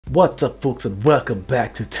What's up, folks, and welcome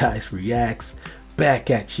back to Dyce Reacts. Back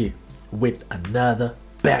at you with another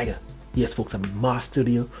banger. Yes, folks, I'm in my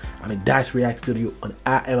studio. I'm in Dyce React studio, and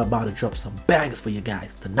I am about to drop some bangers for you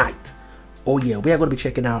guys tonight. Oh yeah, we are going to be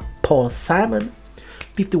checking out Paul Simon,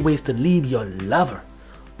 50 Ways to Leave Your Lover.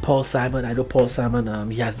 Paul Simon, I know Paul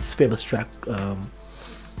Simon, he has this famous track,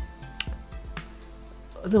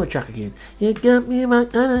 what's the track again? You got me my,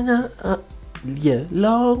 yeah,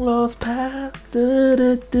 long lost path.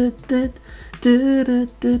 I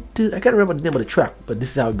can't remember the name of the track, but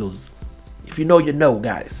this is how it goes. If you know, you know,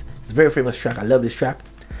 guys. It's a very famous track. I love this track.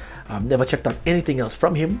 I've never checked out anything else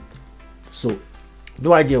from him, so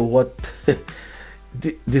no idea what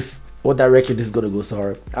what direction this is gonna go.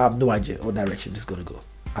 Sorry, I have no idea what direction this is gonna go.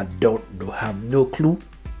 I don't know. I have no clue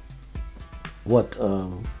what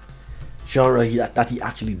genre that he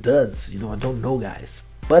actually does. You know, I don't know, guys,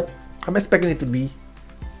 but I'm expecting it to be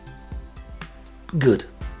good,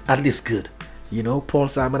 at least good. You know, Paul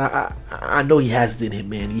Simon, I know he has it in him,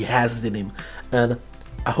 man. He has it in him, and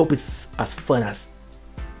I hope it's as fun as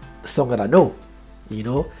the song that I know. You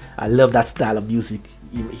know, I love that style of music.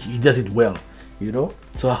 He does it well. You know,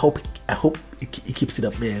 so I hope he keeps it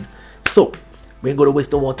up, man. So we ain't gonna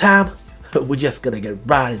waste no more time. We're just gonna get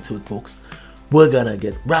right into it, folks. We're gonna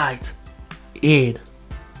get right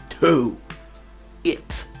into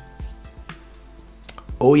it.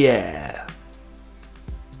 Oh yeah.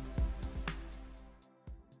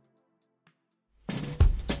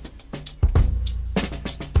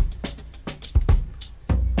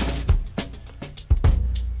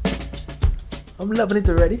 I'm loving it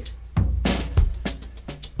already.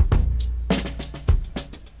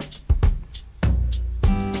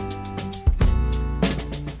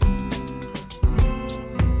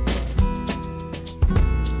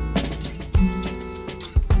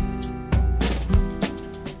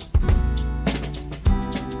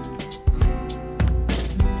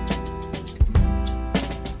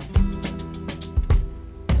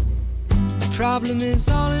 Problem is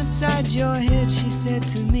all inside your head, she said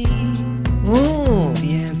to me.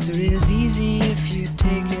 The answer is easy if you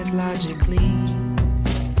take it logically.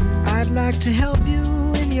 I'd like to help you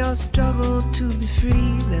in your struggle to be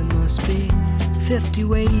free. There must be 50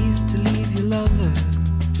 ways to leave your lover.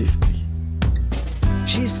 50.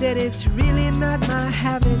 She said it's really not my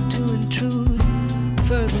habit to intrude.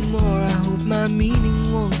 Furthermore, I hope my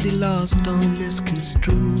meaning won't be lost or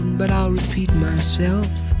misconstrued. But I'll repeat myself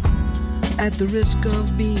at the risk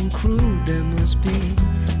of being crude. There must be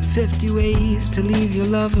 50 ways to leave your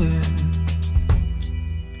lover.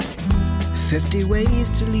 50 ways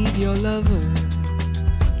to leave your lover.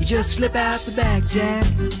 You just slip out the back, Jack.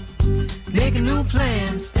 Make a new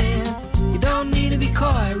plan, Stan. You don't need to be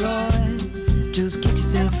coy, Roy. Just get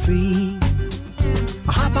yourself free.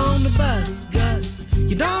 Or hop on the bus, Gus.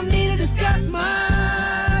 You don't need to discuss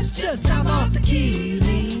much. Just drop off the key,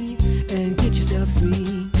 Lee, and get yourself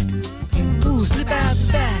free. Slip out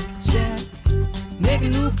the back, Jack. Make a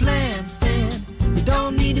new plan, Stan. You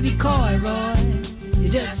don't need to be coy, Roy. You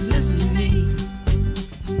just listen to me.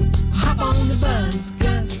 Hop on the bus,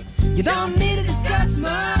 Gus. You don't need to discuss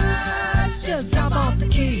much. Just drop off the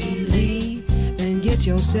key, Lee, and get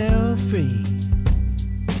yourself free.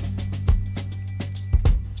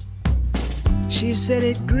 She said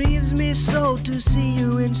it grieves me so to see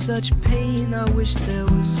you in such pain. I wish there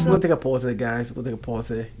was some. We'll take a pause there, guys. We'll take a pause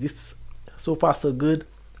there. This so far so good.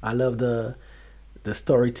 I love the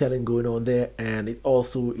storytelling going on there, and it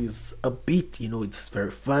also is a beat. You know, it's very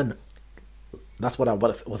fun. That's what I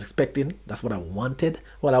was expecting. That's what I wanted.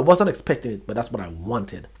 Well, I wasn't expecting it, but that's what I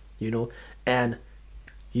wanted. You know, and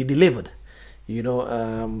he delivered. You know,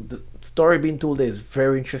 the story being told there is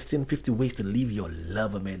very interesting. 50 ways to leave your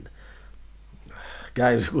lover, man.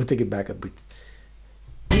 Guys, we'll take it back a bit.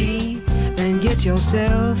 And get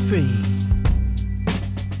yourself free.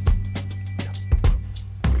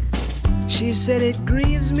 She said it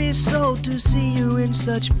grieves me so to see you in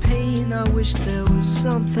such pain. I wish there was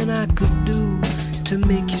something I could do to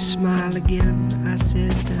make you smile again. I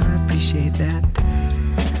said I appreciate that.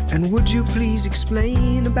 And would you please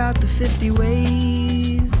explain about the 50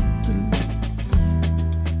 ways?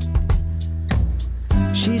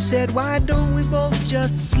 She said, why don't we both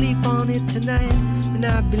just sleep on it tonight? And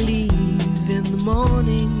I believe in the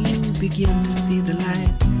morning you begin to see the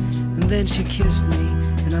light. And then she kissed me,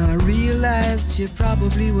 and I realized she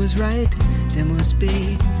probably was right. There must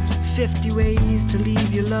be 50 ways to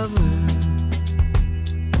leave your lover.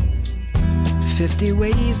 50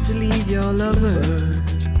 ways to leave your lover.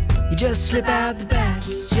 You just slip out the back,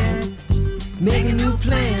 Jack. Make a new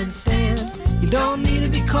plan, Stan. You don't need to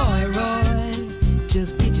be coy, Roy.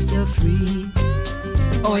 Just get yourself free.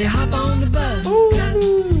 or you hop on the bus.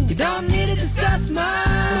 Cause you don't need to discuss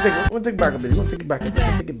much. We'll take it back a bit. We'll take it back a bit.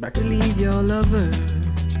 We'll take it back a To bit. leave your lover,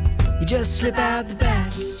 you just slip out the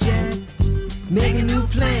back, Jack. Make a new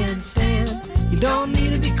plan, Stan. You don't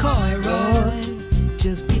need to be coy, Roy.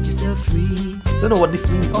 Just get yourself free. Don't know what this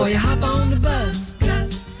means, Or but you hop on the bus,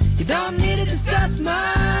 cause you don't need to discuss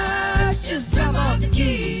much. Just drop off the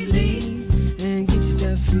key, leave, and get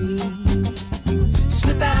yourself free.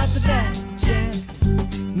 Slip out the back, Jack.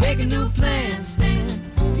 Make a new plan, Stan.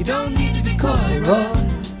 You don't need to be coy, Roy.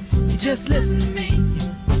 You just listen to me.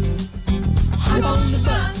 Hop on the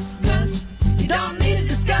bus, cause you don't need to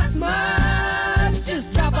discuss much.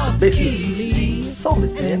 Just drop off the this key, is leave, solid,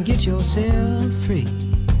 and man. get yourself free.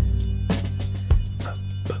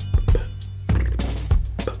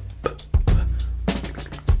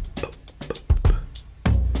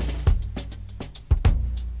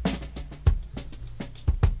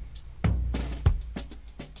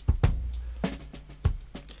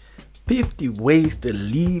 "50 Ways to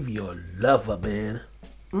Leave Your Lover," man.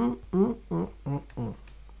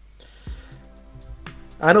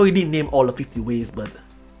 I know he didn't name all the 50 ways, but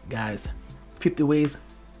guys, 50 ways,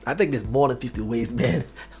 I think there's more than 50 ways, man.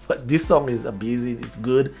 But this song is amazing. It's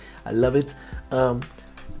good. I love it.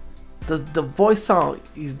 The voice sound,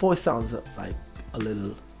 his voice sounds like a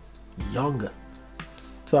little younger.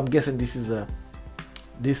 So I'm guessing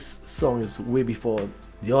this song is way before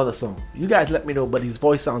the other song. You guys let me know, but his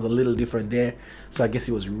voice sounds a little different there. So I guess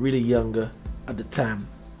he was really younger at the time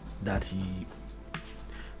that he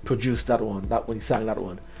produced that one, when he sang that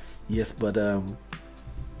one. Yes, but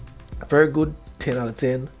very good, 10 out of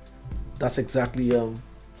 10. That's exactly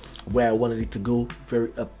where I wanted it to go. Very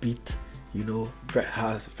upbeat, you know,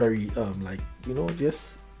 very like, you know,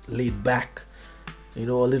 just laid back, you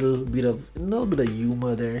know, a little bit of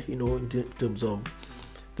humor there, you know, in terms of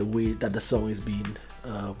the way that the song is being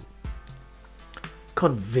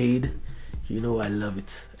conveyed. You know, I love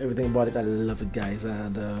it. Everything about it, I love it, guys.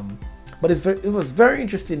 And but it was very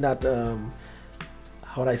interesting that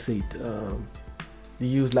how would I say it? They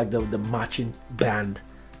use like the marching band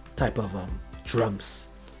type of drums.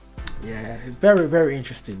 Yeah, very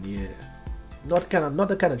interesting. Yeah, not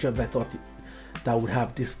the kind of drums I thought that would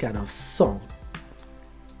have this kind of song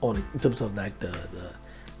on it in terms of like the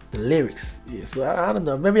lyrics. Yeah, so I don't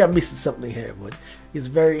know, maybe I'm missing something here, but it's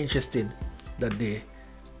very interesting that they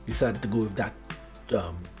decided to go with that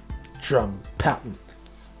drum pattern.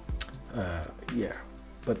 Yeah,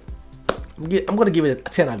 but I'm gonna give it a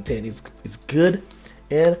 10 out of 10. It's good,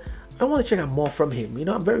 and I want to check out more from him. You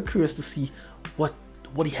know, I'm very curious to see what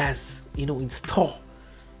he has, you know, in store.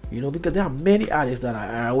 You know, because there are many artists that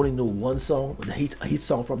I only know one song, a hit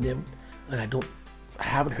song from them, and I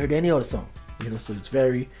haven't heard any other song. You know, so it's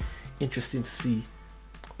very interesting to see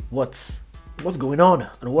what's going on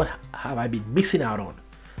and what have I been missing out on.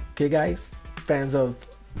 Okay, guys, fans of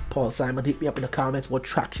Paul Simon, hit me up in the comments. What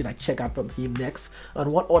track should I check out from him next,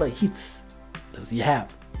 and what other hits does he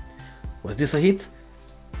have? Was this a hit?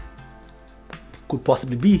 Could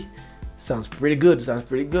possibly be. Sounds pretty good.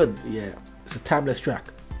 Yeah, it's a timeless track.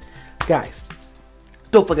 Guys,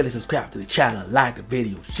 don't forget to subscribe to the channel, like the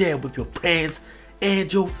video, share with your friends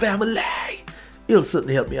and your family. It'll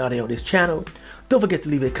certainly help me out here on this channel. Don't forget to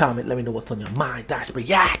leave a comment. Let me know what's on your mind. Dyce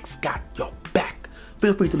Reacts got your back.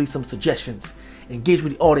 Feel free to leave some suggestions. Engage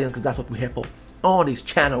with the audience, because that's what we're here for. On this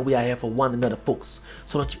channel, we are here for one another, folks.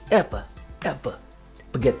 So don't you ever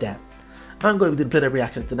forget that. I'm going to be doing plenty of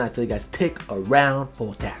reactions tonight, so you guys stick around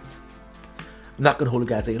for that. I'm not going to hold you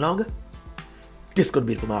guys any longer. This is going to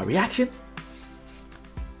be it for my reaction.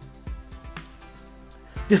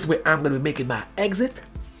 This is where I'm going to be making my exit.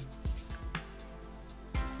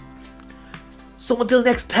 So until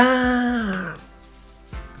next time,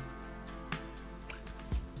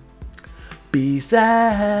 peace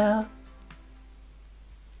out.